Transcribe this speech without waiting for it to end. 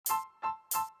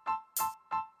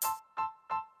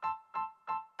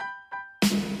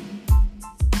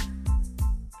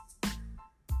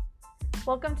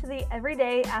Welcome to the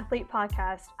Everyday Athlete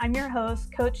Podcast. I'm your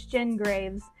host, Coach Jen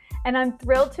Graves, and I'm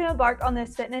thrilled to embark on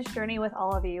this fitness journey with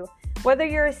all of you. Whether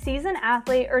you're a seasoned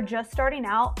athlete or just starting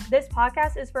out, this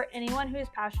podcast is for anyone who's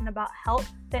passionate about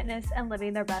health, fitness, and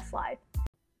living their best life.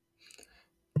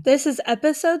 This is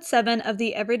episode 7 of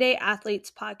the Everyday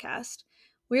Athletes Podcast.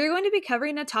 We are going to be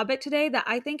covering a topic today that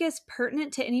I think is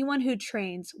pertinent to anyone who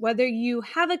trains, whether you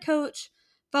have a coach,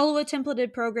 follow a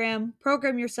templated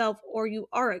program yourself, or you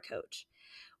are a coach.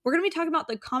 We're going to be talking about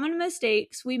the common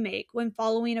mistakes we make when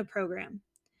following a program.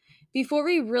 Before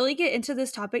we really get into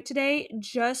this topic today,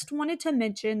 just wanted to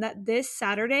mention that this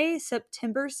Saturday,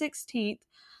 September 16th,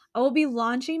 I will be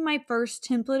launching my first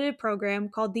templated program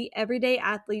called the Everyday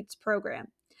Athletes Program.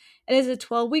 It is a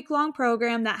 12-week-long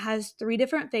program that has 3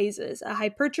 different phases: a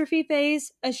hypertrophy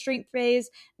phase, a strength phase,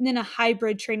 and then a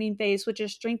hybrid training phase, which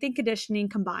is strength and conditioning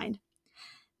combined.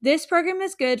 This program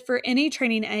is good for any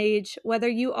training age, whether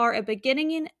you are a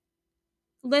beginning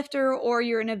lifter or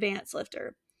you're an advanced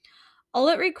lifter. All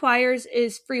it requires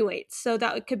is free weights. So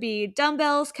that could be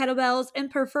dumbbells, kettlebells, and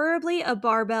preferably a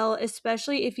barbell,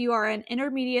 especially if you are an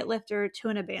intermediate lifter to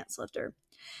an advanced lifter.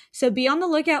 So be on the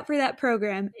lookout for that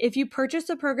program. If you purchase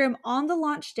the program on the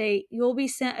launch date, you will be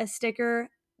sent a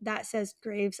sticker that says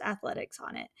Graves Athletics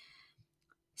on it.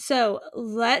 So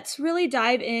let's really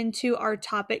dive into our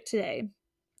topic today.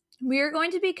 We are going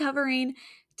to be covering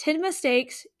 10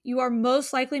 mistakes you are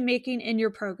most likely making in your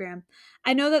program.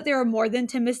 I know that there are more than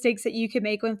 10 mistakes that you can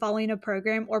make when following a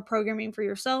program or programming for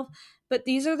yourself, but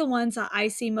these are the ones that I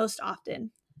see most often.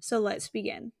 So let's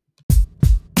begin.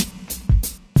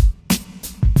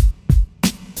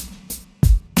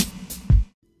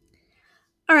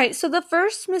 All right, so the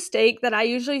first mistake that I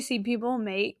usually see people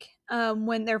make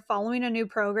when they're following a new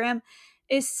program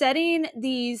is setting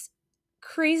these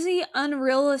crazy,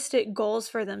 unrealistic goals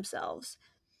for themselves.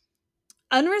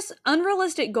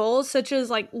 Unrealistic goals such as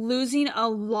like losing a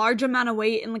large amount of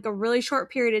weight in like a really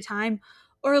short period of time,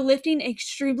 or lifting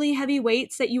extremely heavy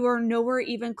weights that you are nowhere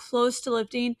even close to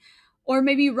lifting, or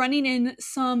maybe running in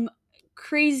some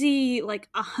crazy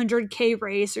like 100K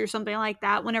race or something like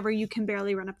that whenever you can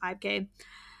barely run a 5K,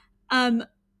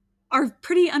 are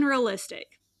pretty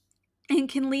unrealistic and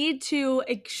can lead to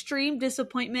extreme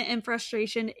disappointment and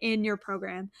frustration in your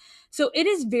program. So it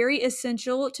is very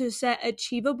essential to set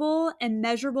achievable and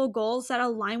measurable goals that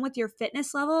align with your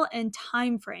fitness level and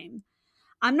time frame.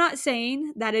 I'm not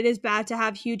saying that it is bad to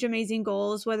have huge, amazing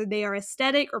goals, whether they are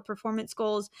aesthetic or performance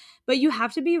goals, but you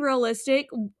have to be realistic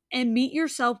and meet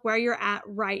yourself where you're at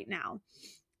right now.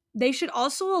 They should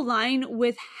also align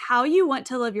with how you want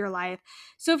to live your life.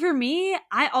 So for me,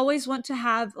 I always want to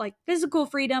have like physical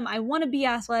freedom. I want to be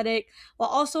athletic while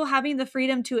also having the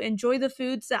freedom to enjoy the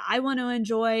foods that I want to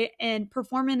enjoy and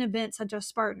perform in events such as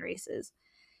Spartan races.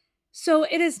 So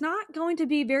it is not going to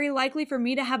be very likely for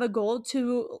me to have a goal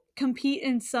to compete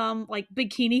in some like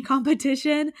bikini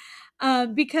competition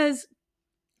because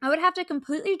I would have to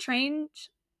completely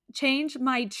change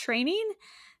my training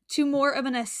to more of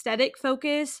an aesthetic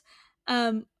focus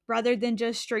rather than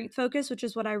just strength focus, which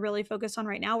is what I really focus on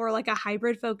right now, or like a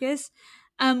hybrid focus,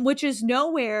 which is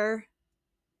nowhere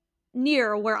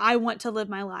near where I want to live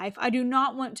my life. I do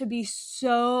not want to be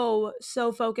so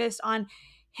focused on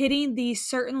hitting these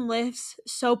certain lifts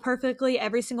so perfectly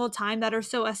every single time that are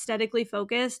so aesthetically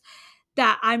focused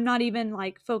that I'm not even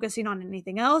like focusing on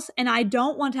anything else. And I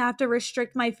don't want to have to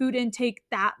restrict my food intake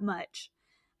that much.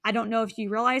 I don't know if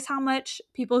you realize how much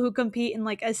people who compete in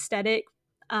like aesthetic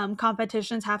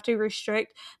competitions have to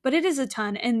restrict, but it is a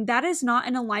ton. And that is not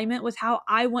in alignment with how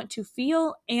I want to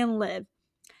feel and live.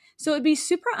 So it'd be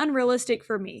super unrealistic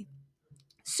for me.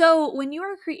 So when you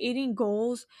are creating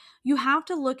goals, you have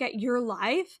to look at your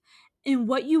life and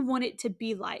what you want it to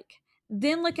be like.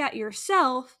 Then look at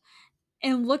yourself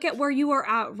and look at where you are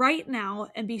at right now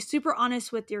and be super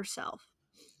honest with yourself.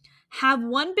 Have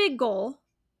one big goal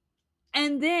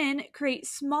and then create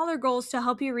smaller goals to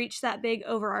help you reach that big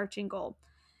overarching goal.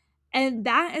 And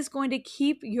that is going to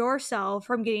keep yourself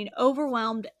from getting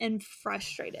overwhelmed and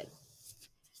frustrated.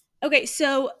 Okay,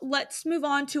 so let's move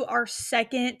on to our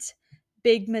second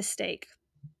big mistake,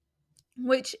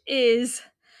 which is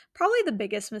probably the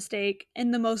biggest mistake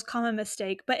and the most common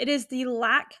mistake, but it is the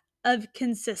lack of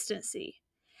consistency.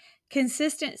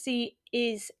 Consistency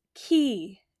is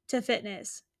key to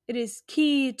fitness. It is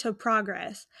key to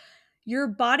progress. Your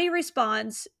body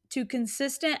responds to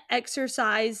consistent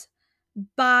exercise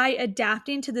by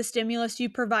adapting to the stimulus you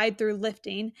provide through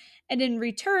lifting, and in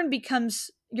return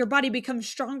your body becomes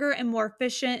stronger and more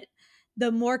efficient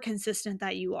the more consistent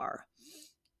that you are.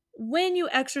 When you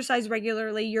exercise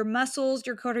regularly, your muscles,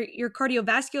 your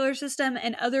cardiovascular system,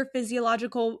 and other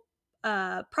physiological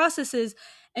processes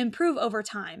improve over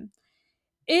time.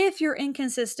 If you're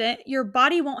inconsistent, your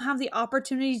body won't have the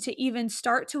opportunity to even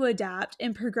start to adapt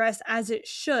and progress as it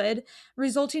should,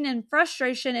 resulting in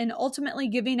frustration and ultimately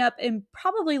giving up and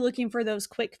probably looking for those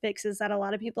quick fixes that a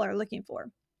lot of people are looking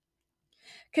for.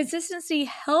 Consistency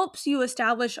helps you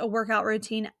establish a workout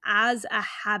routine as a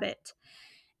habit.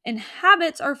 And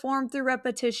habits are formed through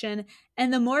repetition,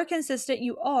 and the more consistent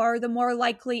you are, the more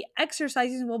likely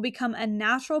exercising will become a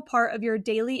natural part of your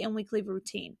daily and weekly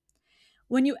routine.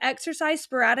 When you exercise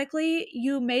sporadically,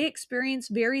 you may experience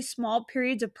very small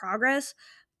periods of progress,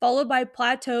 followed by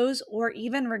plateaus or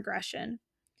even regression.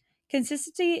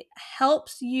 Consistency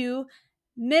helps you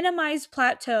minimize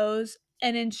plateaus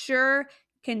and ensure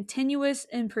continuous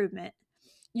improvement.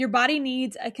 Your body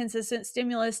needs a consistent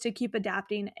stimulus to keep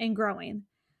adapting and growing.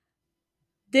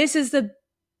 This is the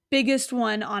biggest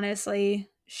one, honestly,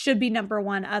 should be number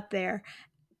one up there.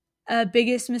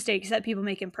 Biggest mistakes that people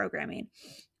make in programming.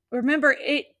 Remember,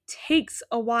 it takes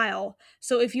a while.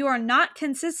 So if you are not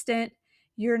consistent,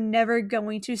 you're never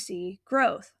going to see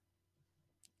growth.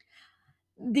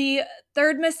 The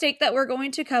third mistake that we're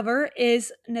going to cover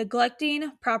is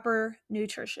neglecting proper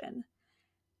nutrition.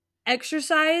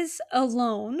 Exercise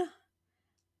alone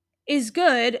is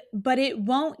good, but it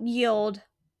won't yield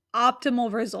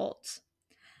optimal results.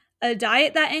 A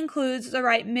diet that includes the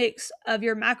right mix of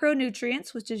your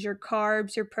macronutrients, which is your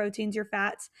carbs, your proteins, your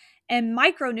fats, and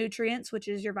micronutrients, which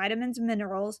is your vitamins and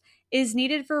minerals, is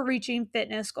needed for reaching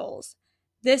fitness goals.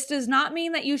 This does not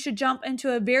mean that you should jump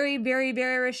into a very, very,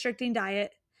 very restricting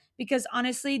diet, because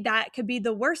honestly, that could be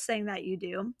the worst thing that you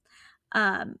do.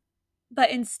 Um, but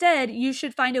instead, you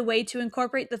should find a way to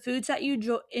incorporate the foods that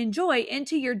you enjoy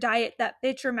into your diet that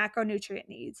fit your macronutrient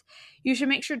needs. You should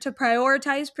make sure to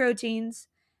prioritize proteins,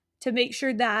 to make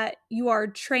sure that you are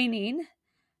training,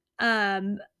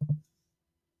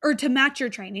 or to match your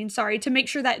training, sorry, to make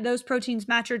sure that those proteins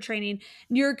match your training.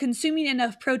 You're consuming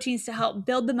enough proteins to help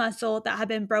build the muscle that have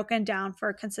been broken down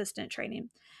for consistent training.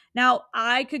 Now,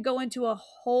 I could go into a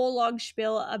whole long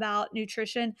spiel about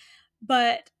nutrition,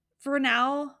 but for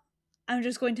now, I'm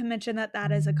just going to mention that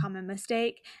that is a common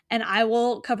mistake, and I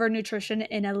will cover nutrition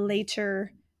in a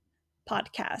later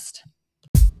podcast.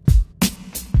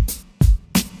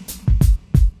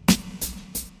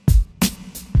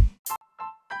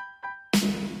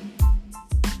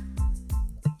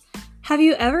 Have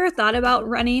you ever thought about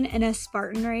running in a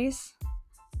Spartan race?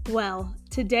 Well,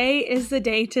 today is the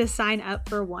day to sign up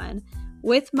for one.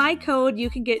 With my code,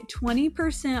 you can get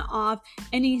 20% off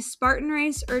any Spartan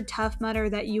race or Tough Mudder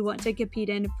that you want to compete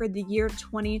in for the year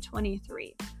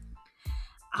 2023.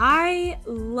 I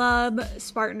love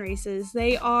Spartan races.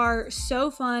 They are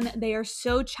so fun, they are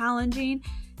so challenging,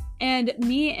 and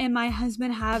me and my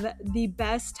husband have the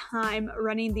best time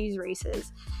running these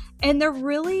races. And they're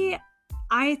really,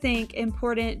 I think,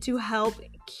 important to help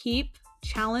keep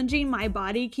challenging my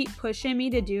body, keep pushing me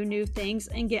to do new things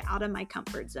and get out of my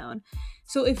comfort zone.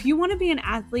 So if you want to be an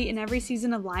athlete in every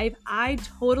season of life, I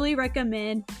totally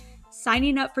recommend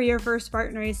signing up for your first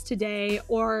Spartan race today,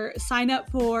 or sign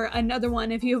up for another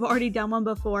one if you've already done one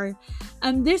before.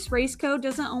 This race code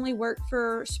doesn't only work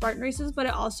for Spartan races, but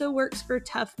it also works for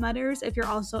Tough Mudders if you're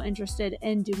also interested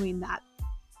in doing that.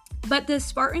 But the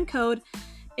Spartan code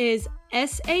is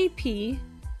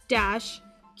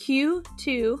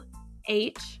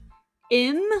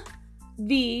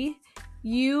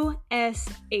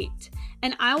SAP-Q2HMVUS8.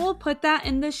 And I will put that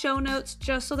in the show notes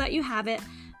just so that you have it.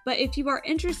 But if you are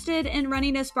interested in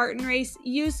running a Spartan race,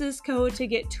 use this code to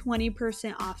get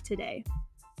 20% off today.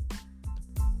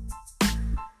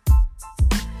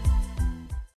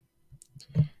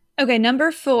 Okay,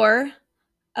 number 4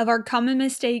 of our common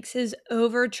mistakes is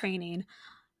overtraining.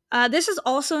 This is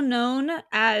also known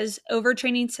as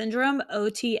overtraining syndrome,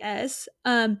 OTS,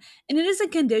 and it is a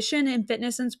condition in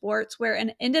fitness and sports where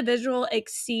an individual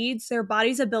exceeds their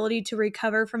body's ability to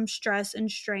recover from stress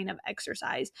and strain of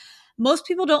exercise. Most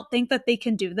people don't think that they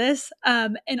can do this,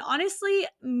 and honestly,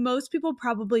 most people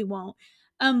probably won't,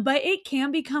 but it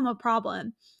can become a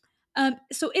problem.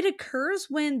 So it occurs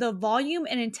when the volume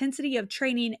and intensity of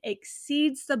training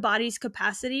exceeds the body's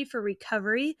capacity for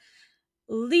recovery,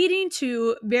 leading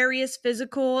to various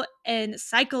physical and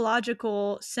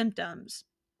psychological symptoms.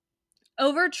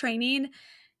 Overtraining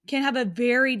can have a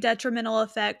very detrimental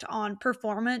effect on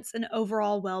performance and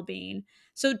overall well-being.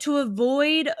 So to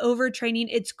avoid overtraining,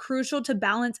 it's crucial to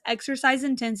balance exercise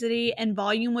intensity and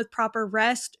volume with proper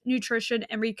rest, nutrition,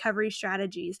 and recovery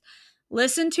strategies.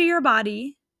 Listen to your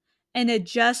body and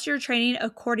adjust your training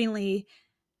accordingly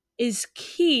is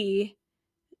key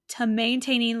to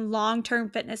maintaining long-term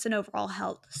fitness and overall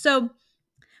health. So,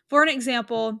 for an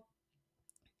example,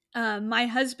 My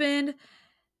husband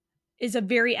is a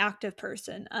very active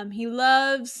person. He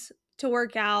loves to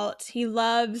work out. He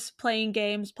loves playing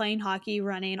games, playing hockey,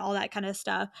 running, all that kind of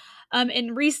stuff.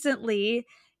 And recently,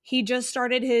 he just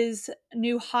started his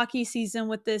new hockey season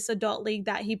with this adult league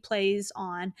that he plays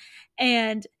on.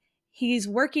 And he's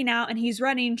working out and he's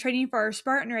running, training for our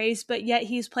Spartan race, but yet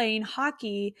he's playing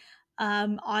hockey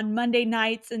on Monday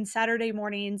nights and Saturday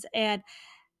mornings. And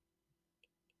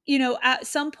at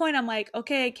some point I'm like,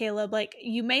 okay, Caleb, like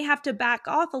you may have to back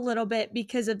off a little bit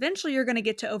because eventually you're going to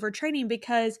get to overtraining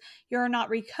because you're not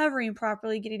recovering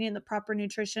properly, getting in the proper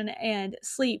nutrition and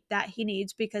sleep that he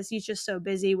needs because he's just so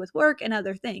busy with work and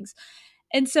other things.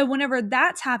 And so whenever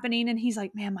that's happening and he's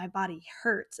like, man, my body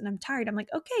hurts and I'm tired, I'm like,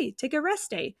 okay, take a rest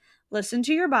day. Listen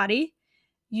to your body.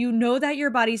 You know that your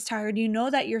body's tired. You know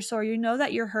that you're sore. You know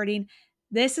that you're hurting.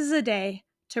 This is a day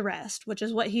to rest, which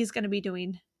is what he's going to be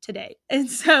doing today. And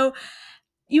so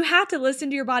you have to listen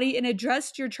to your body and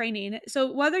adjust your training.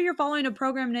 So whether you're following a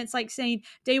program and it's like saying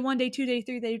day 1, day 2, day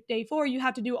 3, day 4, you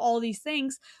have to do all these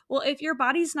things. Well, if your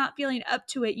body's not feeling up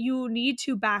to it, you need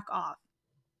to back off.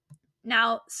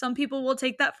 Now, some people will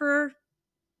take that for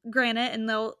granted and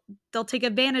they'll take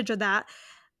advantage of that.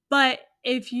 But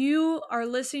if you are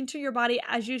listening to your body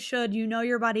as you should, you know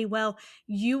your body well,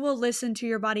 you will listen to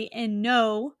your body and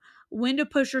know when to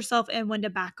push yourself and when to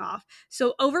back off.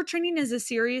 So overtraining is a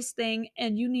serious thing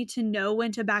and you need to know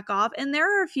when to back off. And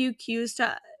there are a few cues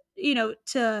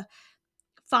to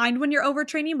find when you're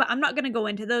overtraining, but I'm not going to go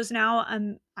into those now.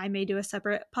 I may do a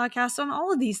separate podcast on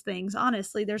all of these things.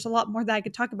 Honestly, there's a lot more that I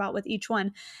could talk about with each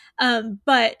one.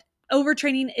 But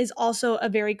overtraining is also a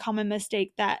very common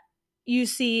mistake that you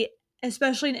see,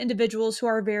 especially in individuals who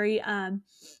are very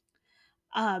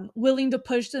willing to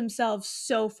push themselves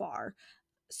so far.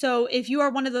 So if you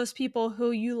are one of those people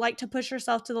who you like to push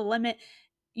yourself to the limit,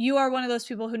 you are one of those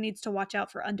people who needs to watch out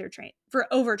for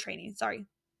overtraining. Sorry.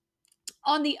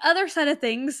 On the other side of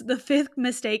things, the fifth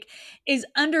mistake is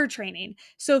undertraining.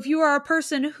 So if you are a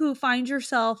person who finds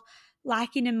yourself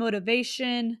lacking in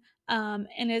motivation,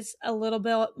 and is a little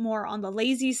bit more on the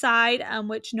lazy side,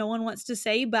 which no one wants to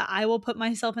say, but I will put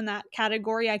myself in that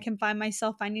category. I can find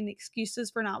myself finding excuses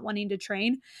for not wanting to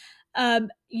train.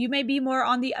 You may be more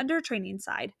on the undertraining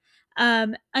side.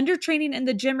 Undertraining in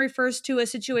the gym refers to a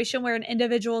situation where an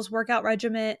individual's workout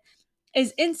regimen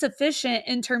is insufficient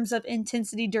in terms of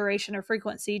intensity, duration, or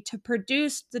frequency to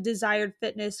produce the desired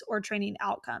fitness or training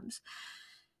outcomes.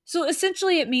 So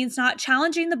essentially, it means not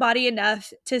challenging the body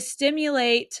enough to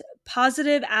stimulate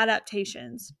positive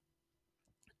adaptations.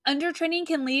 Undertraining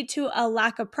can lead to a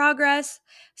lack of progress,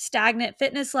 stagnant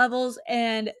fitness levels,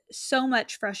 and so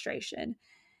much frustration.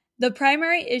 The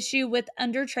primary issue with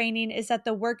undertraining is that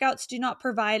the workouts do not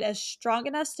provide a strong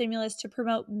enough stimulus to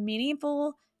promote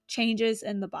meaningful changes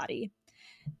in the body.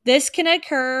 This can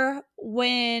occur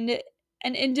when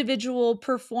an individual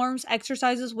performs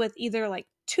exercises with either like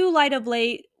too light of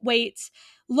weights,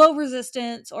 low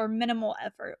resistance, or minimal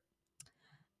effort,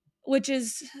 which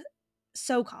is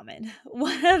so common.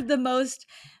 One of the most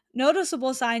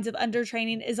noticeable signs of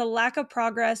undertraining is a lack of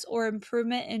progress or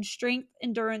improvement in strength,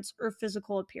 endurance, or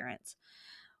physical appearance.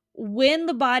 When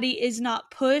the body is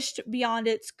not pushed beyond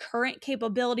its current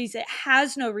capabilities, it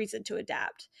has no reason to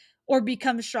adapt or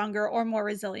become stronger or more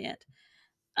resilient.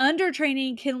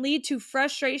 Undertraining can lead to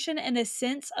frustration and a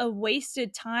sense of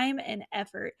wasted time and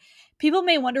effort. People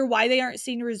may wonder why they aren't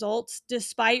seeing results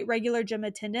despite regular gym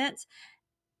attendance.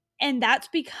 And that's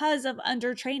because of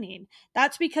undertraining.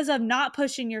 That's because of not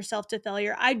pushing yourself to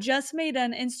failure. I just made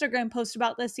an Instagram post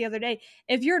about this the other day.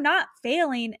 If you're not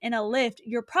failing in a lift,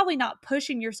 you're probably not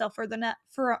pushing yourself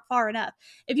far enough.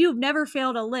 If you've never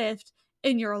failed a lift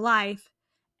in your life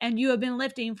and you have been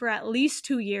lifting for at least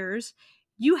 2 years,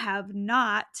 you have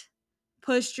not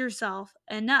pushed yourself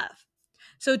enough.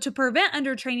 So to prevent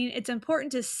undertraining, it's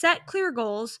important to set clear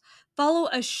goals, follow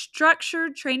a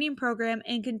structured training program,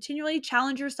 and continually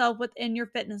challenge yourself within your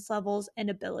fitness levels and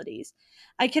abilities.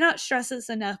 I cannot stress this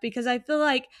enough because I feel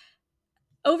like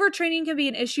overtraining can be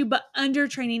an issue, but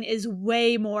undertraining is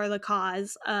way more the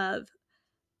cause of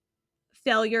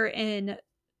failure in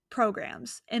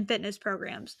programs and fitness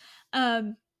programs.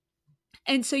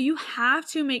 And so you have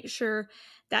to make sure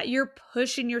that you're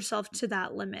pushing yourself to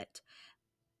that limit.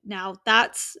 Now,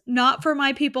 that's not for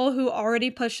my people who already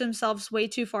push themselves way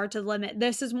too far to the limit.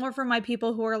 This is more for my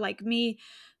people who are like me,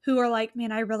 who are like,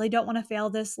 man, I really don't want to fail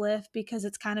this lift because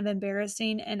it's kind of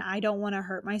embarrassing and I don't want to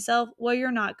hurt myself. Well,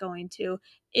 you're not going to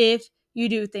if you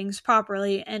do things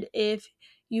properly and if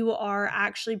you are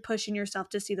actually pushing yourself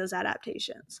to see those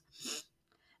adaptations.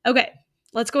 Okay,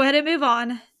 let's go ahead and move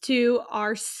on to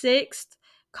our sixth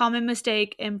common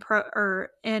mistake in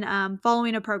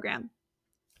following a program,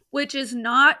 which is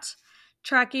not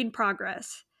tracking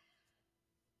progress.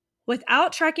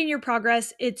 Without tracking your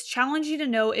progress, it's challenging to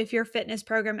know if your fitness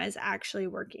program is actually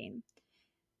working.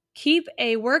 Keep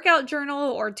a workout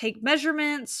journal or take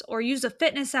measurements or use a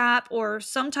fitness app or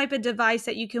some type of device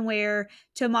that you can wear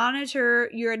to monitor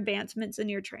your advancements in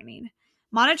your training.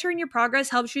 Monitoring your progress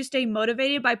helps you stay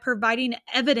motivated by providing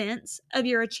evidence of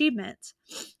your achievements.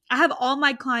 I have all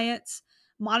my clients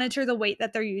monitor the weight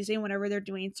that they're using whenever they're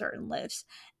doing certain lifts.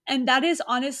 And that is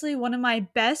honestly one of my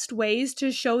best ways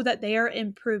to show that they are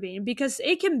improving, because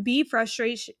it can be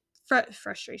frustration.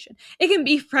 It can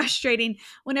be frustrating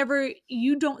whenever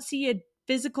you don't see a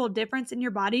physical difference in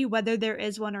your body, whether there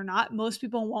is one or not. Most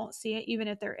people won't see it even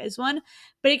if there is one,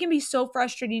 but it can be so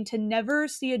frustrating to never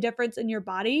see a difference in your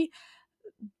body.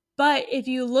 But if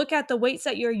you look at the weights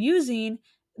that you're using,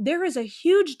 there is a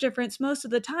huge difference most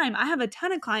of the time. I have a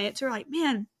ton of clients who are like,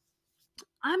 man,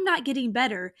 I'm not getting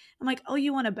better. I'm like, oh,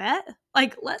 you want to bet?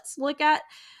 Like, let's look at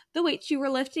the weights you were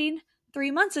lifting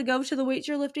 3 months ago to the weights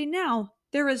you're lifting now.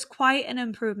 There is quite an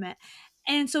improvement.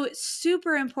 And so it's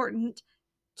super important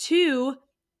to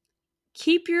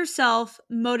keep yourself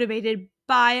motivated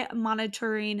by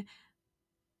monitoring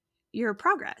your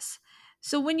progress.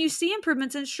 So when you see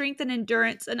improvements in strength and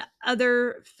endurance and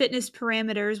other fitness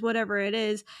parameters, whatever it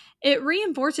is, it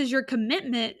reinforces your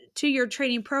commitment to your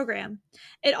training program.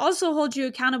 It also holds you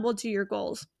accountable to your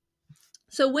goals.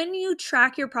 So when you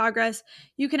track your progress,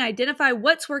 you can identify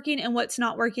what's working and what's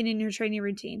not working in your training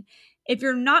routine. If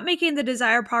you're not making the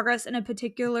desired progress in a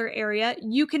particular area,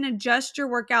 you can adjust your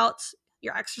workouts,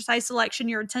 your exercise selection,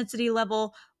 your intensity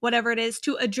level, whatever it is,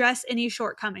 to address any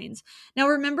shortcomings. Now,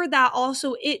 remember that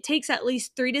also it takes at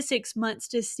least 3 to 6 months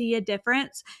to see a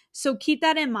difference. So keep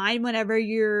that in mind whenever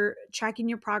you're tracking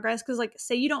your progress. Because, like,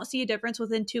 say you don't see a difference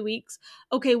within 2 weeks.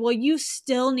 Okay, well, you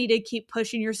still need to keep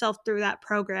pushing yourself through that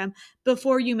program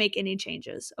before you make any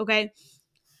changes. Okay.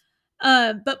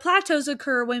 But plateaus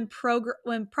occur when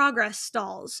progress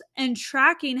stalls, and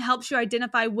tracking helps you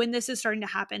identify when this is starting to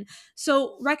happen.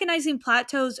 So, recognizing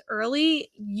plateaus early,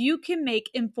 you can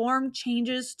make informed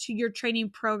changes to your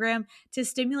training program to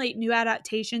stimulate new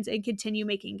adaptations and continue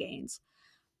making gains.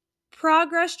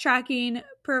 Progress tracking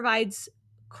provides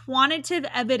quantitative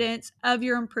evidence of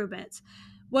your improvements,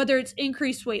 whether it's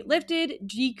increased weight lifted,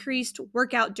 decreased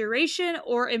workout duration,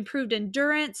 or improved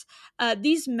endurance.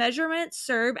 These measurements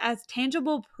serve as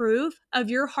tangible proof of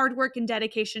your hard work and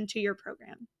dedication to your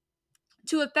program.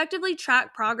 To effectively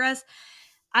track progress,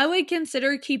 I would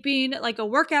consider keeping like a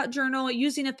workout journal,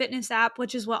 using a fitness app,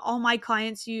 which is what all my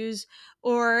clients use.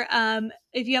 Or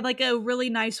if you have like a really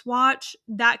nice watch,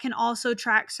 that can also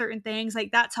track certain things.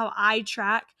 Like that's how I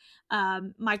track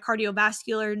my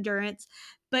cardiovascular endurance.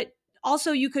 But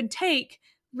also, you could take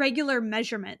regular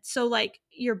measurements. So, like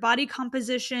your body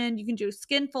composition, you can do a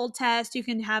skin fold test, you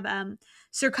can have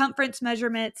circumference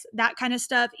measurements, that kind of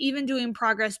stuff. Even doing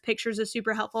progress pictures is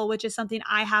super helpful, which is something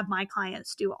I have my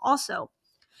clients do also.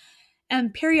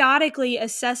 And periodically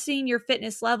assessing your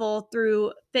fitness level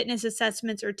through fitness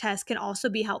assessments or tests can also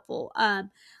be helpful.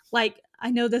 Like,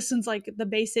 I know this one's like the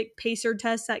basic pacer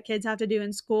test that kids have to do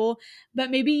in school,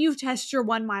 but maybe you test your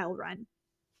 1 mile run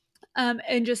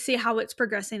and just see how it's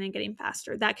progressing and getting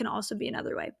faster. That can also be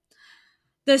another way.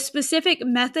 The specific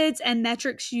methods and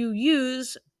metrics you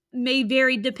use may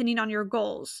vary depending on your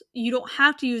goals. You don't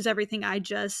have to use everything I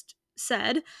just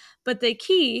said, but the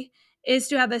key is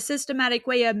to have a systematic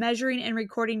way of measuring and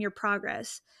recording your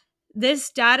progress.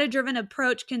 This data-driven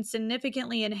approach can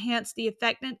significantly enhance the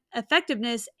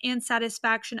effectiveness and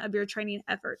satisfaction of your training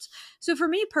efforts. So for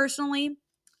me personally,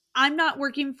 I'm not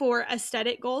working for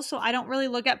aesthetic goals, so I don't really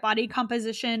look at body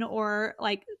composition or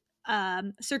like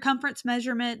circumference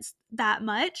measurements that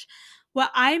much.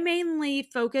 What I mainly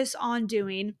focus on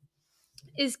doing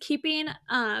is keeping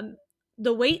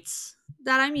the weights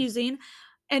that I'm using.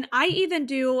 And I even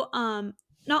do, not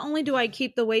only do I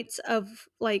keep the weights of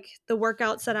like the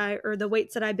workouts or the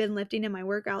weights that I've been lifting in my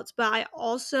workouts, but I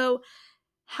also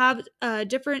have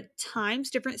different times,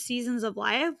 different seasons of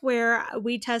life where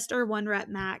we test our 1 rep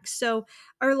max. So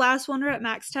our last 1 rep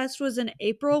max test was in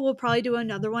April. We'll probably do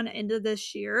another one into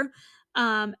this year.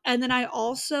 And then I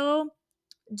also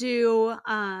do,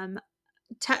 or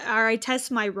I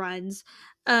test my runs.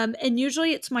 And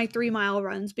usually it's my 3 mile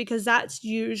runs, because that's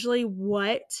usually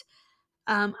what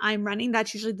I'm running.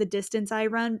 That's usually the distance I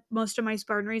run. Most of my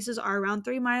Spartan races are around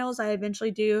 3 miles. I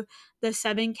eventually do the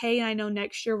 7K, and I know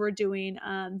next year we're doing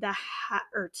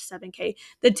or 7K,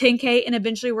 the 10K, and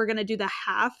eventually we're going to do the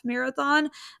half marathon.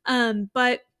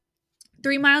 But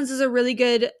 3 miles is a really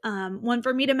good one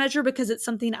for me to measure because it's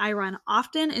something I run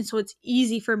often, and so it's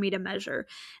easy for me to measure.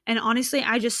 And honestly,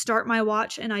 I just start my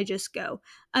watch and I just go.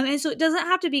 And so it doesn't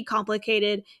have to be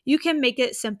complicated. You can make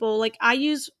it simple. Like I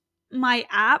use my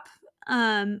app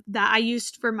that I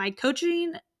used for my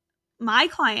coaching my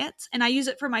clients, and I use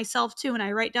it for myself too, and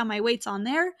I write down my weights on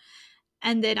there,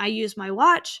 and then I use my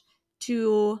watch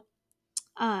to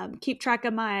keep track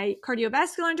of my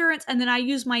cardiovascular endurance, and then I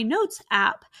use my notes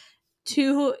app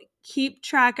to keep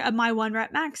track of my 1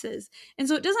 rep maxes. And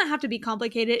so it doesn't have to be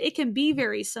complicated. It can be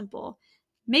very simple.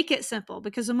 Make it simple,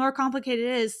 because the more complicated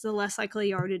it is, the less likely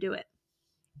you are to do it.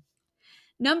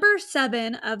 Number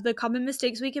 7 of the common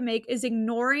mistakes we can make is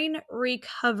ignoring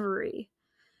recovery.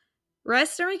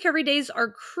 Rest and recovery days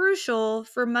are crucial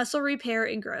for muscle repair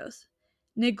and growth.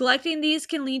 Neglecting these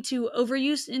can lead to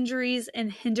overuse injuries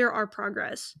and hinder our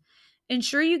progress.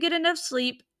 Ensure you get enough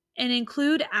sleep and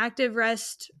include active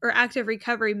rest or active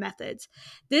recovery methods.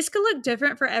 This could look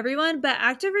different for everyone, but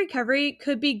active recovery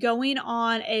could be going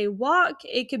on a walk,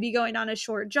 it could be going on a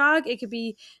short jog, it could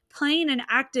be playing an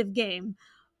active game,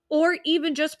 or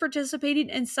even just participating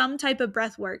in some type of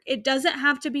breath work. It doesn't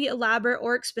have to be elaborate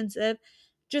or expensive.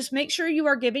 Just make sure you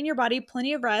are giving your body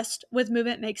plenty of rest with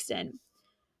movement mixed in.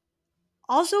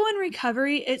 Also, in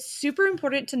recovery, it's super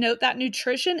important to note that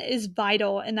nutrition is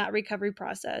vital in that recovery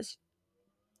process.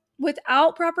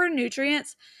 Without proper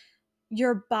nutrients,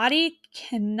 your body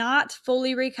cannot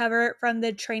fully recover from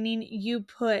the training you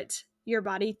put your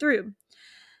body through.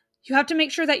 You have to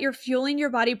make sure that you're fueling your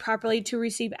body properly to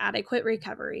receive adequate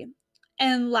recovery.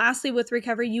 And lastly, with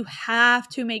recovery, you have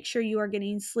to make sure you are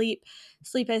getting sleep.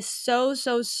 Sleep is so,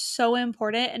 so, so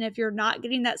important. And if you're not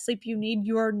getting that sleep you need,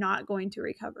 you are not going to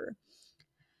recover.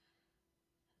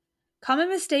 Common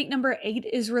mistake number 8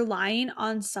 is relying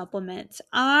on supplements.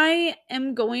 I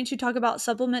am going to talk about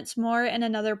supplements more in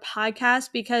another podcast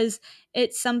because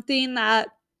it's something that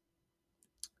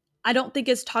I don't think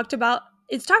is talked about.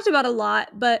 It's talked about a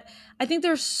lot, but I think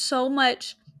there's so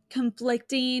much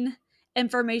conflicting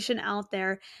information out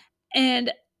there.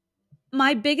 And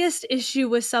my biggest issue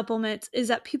with supplements is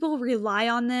that people rely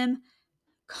on them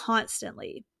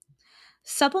constantly.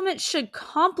 Supplements should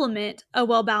complement a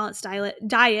well-balanced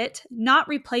diet, not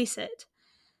replace it.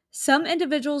 Some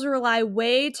individuals rely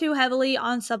way too heavily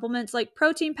on supplements like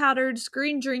protein powders,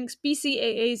 green drinks,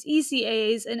 BCAAs,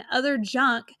 ECAAs, and other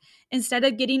junk instead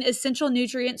of getting essential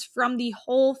nutrients from the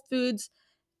whole foods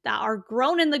that are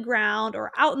grown in the ground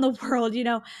or out in the world.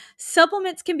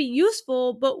 Supplements can be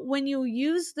useful, but when you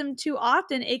use them too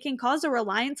often, it can cause a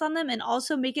reliance on them and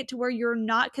also make it to where you're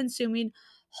not consuming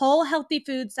whole healthy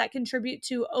foods that contribute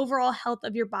to overall health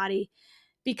of your body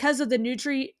because of the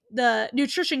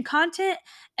nutrition content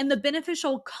and the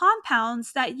beneficial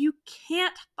compounds that you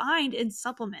can't find in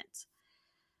supplements.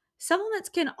 Supplements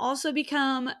can also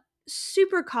become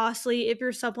super costly if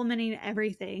you're supplementing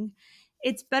everything.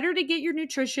 It's better to get your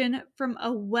nutrition from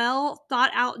a well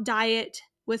thought out diet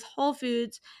with whole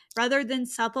foods rather than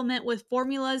supplement with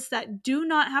formulas that do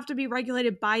not have to be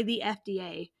regulated by the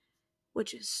FDA,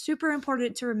 which is super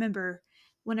important to remember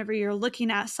whenever you're looking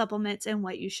at supplements and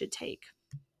what you should take.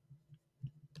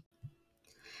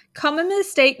 Common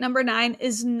mistake number 9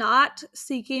 is not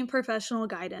seeking professional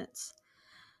guidance.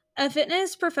 A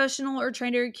fitness professional or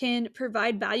trainer can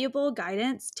provide valuable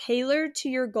guidance tailored to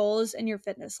your goals and your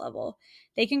fitness level.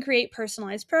 They can create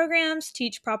personalized programs,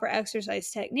 teach proper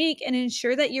exercise technique, and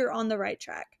ensure that you're on the right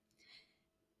track.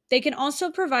 They can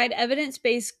also provide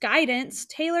evidence-based guidance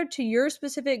tailored to your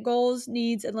specific goals,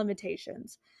 needs, and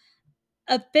limitations.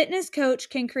 A fitness coach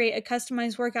can create a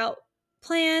customized workout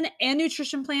plan and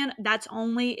nutrition plan. That's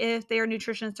only if they are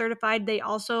nutrition certified. They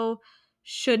also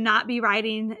should not be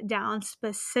writing down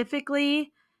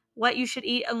specifically what you should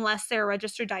eat unless they're a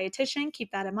registered dietitian.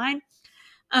 Keep that in mind.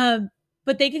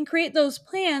 But they can create those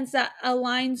plans that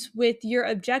aligns with your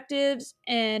objectives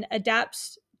and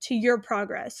adapts to your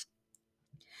progress.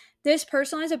 This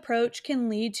personalized approach can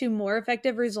lead to more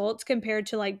effective results compared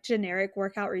to like generic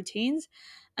workout routines.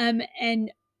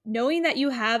 And knowing that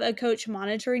you have a coach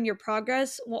monitoring your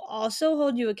progress will also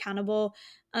hold you accountable.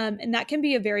 And that can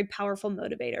be a very powerful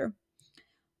motivator.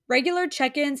 Regular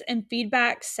check ins and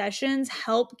feedback sessions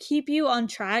help keep you on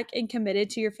track and committed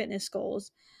to your fitness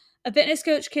goals. A fitness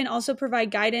coach can also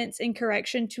provide guidance and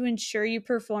correction to ensure you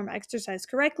perform exercise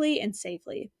correctly and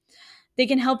safely. They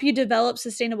can help you develop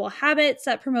sustainable habits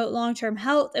that promote long-term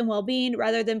health and well-being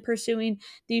rather than pursuing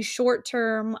these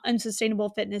short-term, unsustainable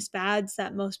fitness fads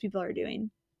that most people are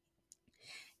doing.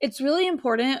 It's really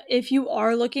important if you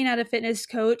are looking at a fitness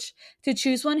coach to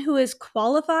choose one who is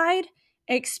qualified,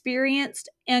 experienced,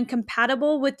 and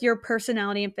compatible with your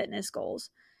personality and fitness goals.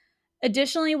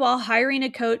 Additionally, while hiring a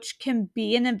coach can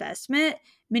be an investment,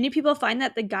 many people find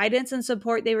that the guidance and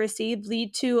support they receive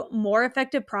lead to more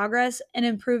effective progress and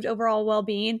improved overall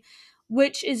well-being,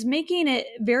 which is making it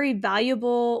a very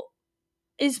valuable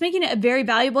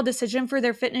decision for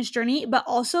their fitness journey, but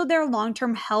also their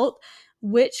long-term health,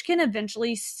 which can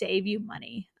eventually save you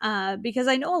money. Because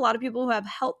I know a lot of people who have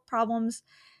health problems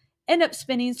end up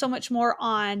spending so much more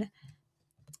on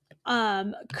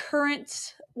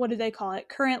current, what do they call it?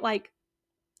 Current, like,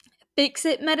 fix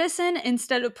it medicine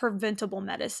instead of preventable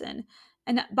medicine.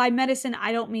 And by medicine,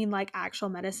 I don't mean like actual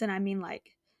medicine. I mean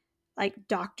like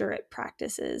doctorate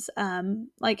practices.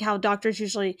 Like how doctors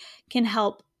usually can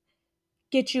help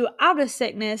get you out of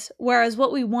sickness, whereas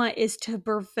what we want is to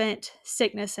prevent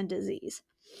sickness and disease.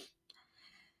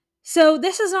 So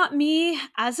this is not me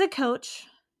as a coach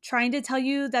trying to tell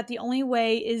you that the only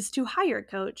way is to hire a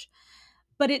coach,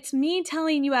 but it's me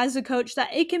telling you as a coach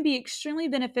that it can be extremely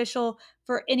beneficial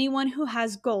for anyone who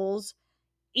has goals,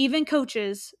 even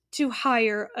coaches, to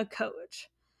hire a coach.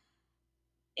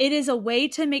 It is a way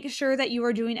to make sure that you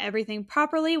are doing everything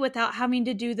properly without having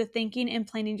to do the thinking and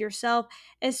planning yourself,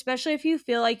 especially if you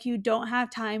feel like you don't have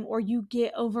time or you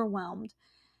get overwhelmed.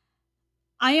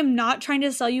 I am not trying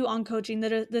to sell you on coaching.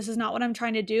 This is not what I'm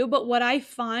trying to do. But what I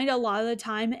find a lot of the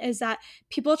time is that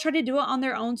people try to do it on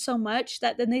their own so much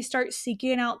that then they start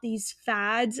seeking out these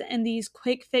fads and these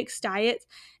quick fix diets.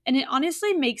 And it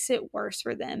honestly makes it worse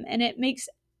for them. And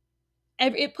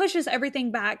it pushes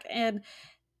everything back. And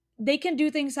they can do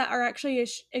things that are actually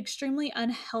extremely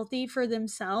unhealthy for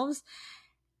themselves.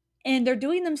 And they're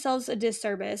doing themselves a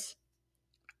disservice.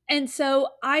 And so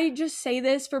I just say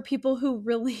this for people who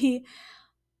really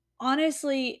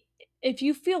honestly, if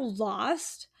you feel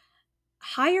lost,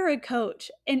 hire a coach.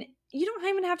 And you don't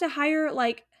even have to hire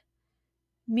like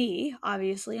me,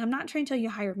 obviously. I'm not trying to tell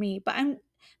you hire me, but I'm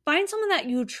find someone that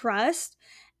you trust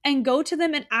and go to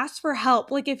them and ask for help.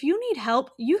 Like if you need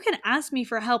help, you can ask me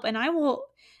for help and I will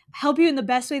help you in the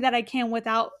best way that I can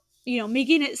without,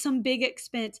 making it some big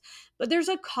expense. But there's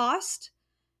a cost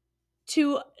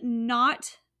to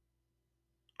not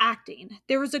acting.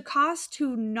 There is a cost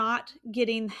to not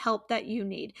getting help that you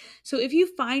need. So if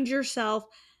you find yourself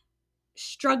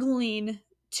struggling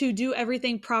to do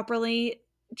everything properly,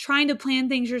 trying to plan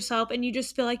things yourself, and you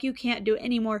just feel like you can't do it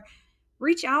anymore,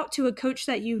 reach out to a coach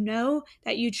that you know,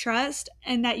 that you trust,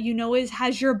 and that you know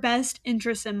has your best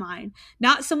interests in mind,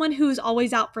 not someone who's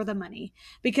always out for the money,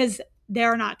 because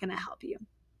they're not going to help you.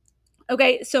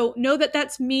 Okay, so know that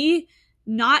that's me,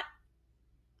 not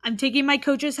I'm taking my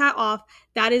coach's hat off.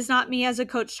 That is not me as a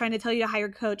coach trying to tell you to hire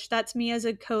a coach. That's me as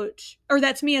a coach, or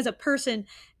that's me as a person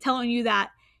telling you that,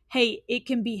 hey, it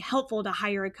can be helpful to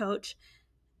hire a coach.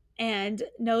 And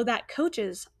know that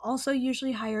coaches also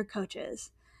usually hire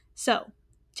coaches. So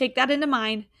take that into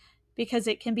mind because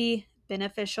it can be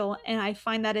beneficial. And I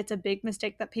find that it's a big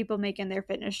mistake that people make in their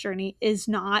fitness journey is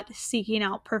not seeking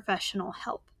out professional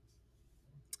help.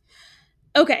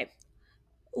 Okay,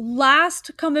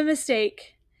 last common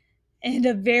mistake, and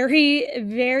a very,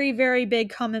 very, very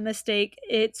big common mistake,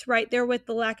 it's right there with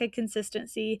the lack of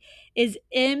consistency, is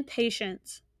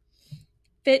impatience.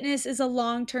 Fitness is a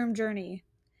long-term journey.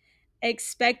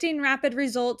 Expecting rapid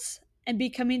results and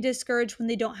becoming discouraged when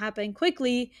they don't happen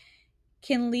quickly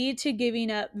can lead to giving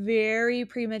up very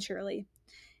prematurely.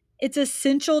 It's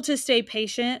essential to stay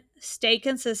patient, stay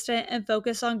consistent, and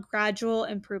focus on gradual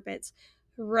improvements.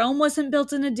 Rome wasn't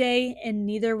built in a day, and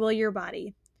neither will your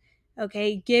body.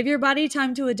 Okay, give your body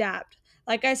time to adapt.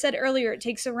 Like I said earlier, it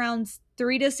takes around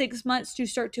 3 to 6 months to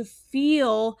start to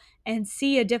feel and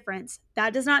see a difference.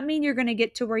 That does not mean you're going to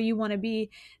get to where you want to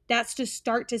be. That's to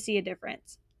start to see a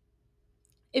difference.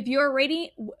 If you're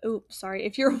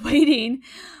if you're waiting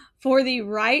for the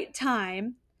right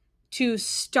time to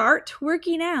start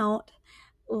working out,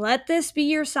 let this be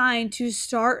your sign to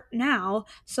start now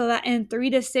so that in 3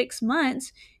 to 6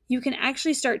 months, you can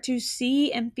actually start to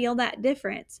see and feel that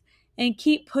difference and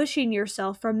keep pushing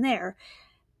yourself from there.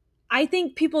 I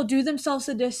think people do themselves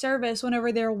a disservice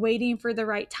whenever they're waiting for the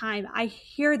right time. I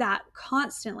hear that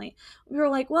constantly. We're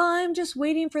like, well, I'm just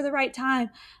waiting for the right time.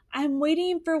 I'm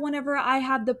waiting for whenever I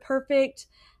have the perfect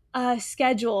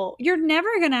schedule. You're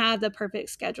never going to have the perfect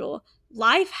schedule.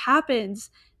 Life happens,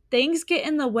 things get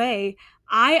in the way.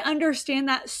 I understand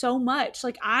that so much.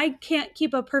 Like, I can't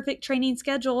keep a perfect training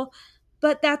schedule,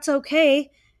 but that's okay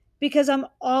because I'm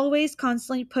always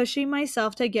constantly pushing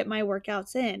myself to get my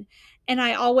workouts in. And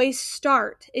I always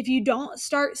start. If you don't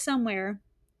start somewhere,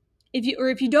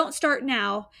 if you don't start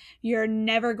now, you're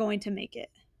never going to make it.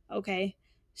 Okay?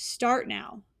 Start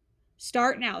now.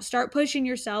 Start now. Start pushing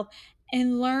yourself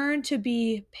and learn to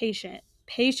be patient.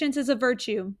 Patience is a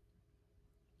virtue.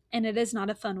 and it is not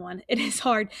a fun one. It is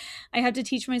hard. I have to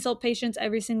teach myself patience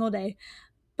every single day.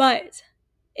 But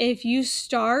if you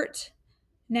start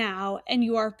now and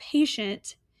you are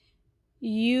patient,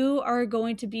 you are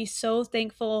going to be so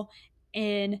thankful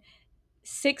in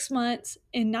 6 months,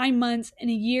 in 9 months, in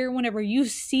a year, whenever you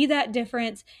see that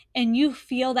difference and you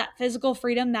feel that physical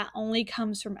freedom that only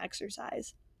comes from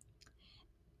exercise.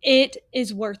 It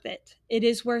is worth it. It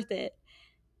is worth it.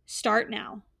 Start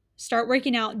now. Start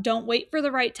working out. Don't wait for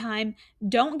the right time.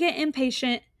 Don't get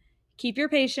impatient. Keep your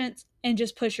patience and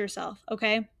just push yourself,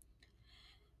 okay?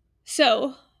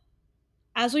 So,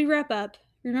 as we wrap up,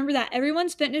 remember that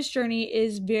everyone's fitness journey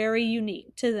is very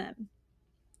unique to them.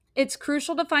 It's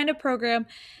crucial to find a program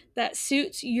that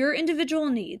suits your individual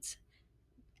needs,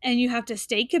 and you have to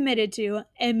stay committed to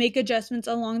and make adjustments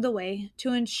along the way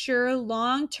to ensure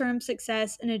long-term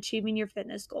success in achieving your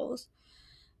fitness goals.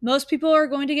 Most people are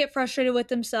going to get frustrated with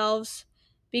themselves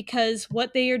because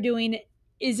what they are doing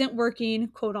isn't working,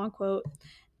 quote unquote.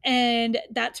 And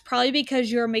that's probably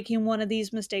because you're making one of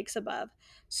these mistakes above.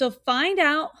 So find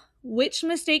out which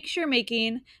mistakes you're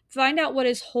making, find out what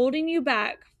is holding you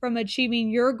back from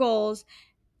achieving your goals,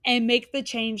 and make the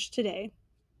change today.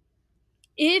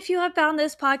 If you have found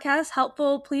this podcast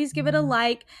helpful, please give it a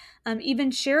like. Even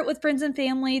share it with friends and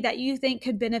family that you think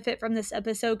could benefit from this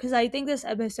episode, because I think this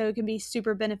episode can be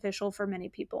super beneficial for many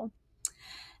people.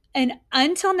 And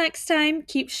until next time,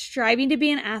 keep striving to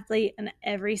be an athlete in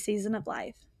every season of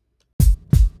life.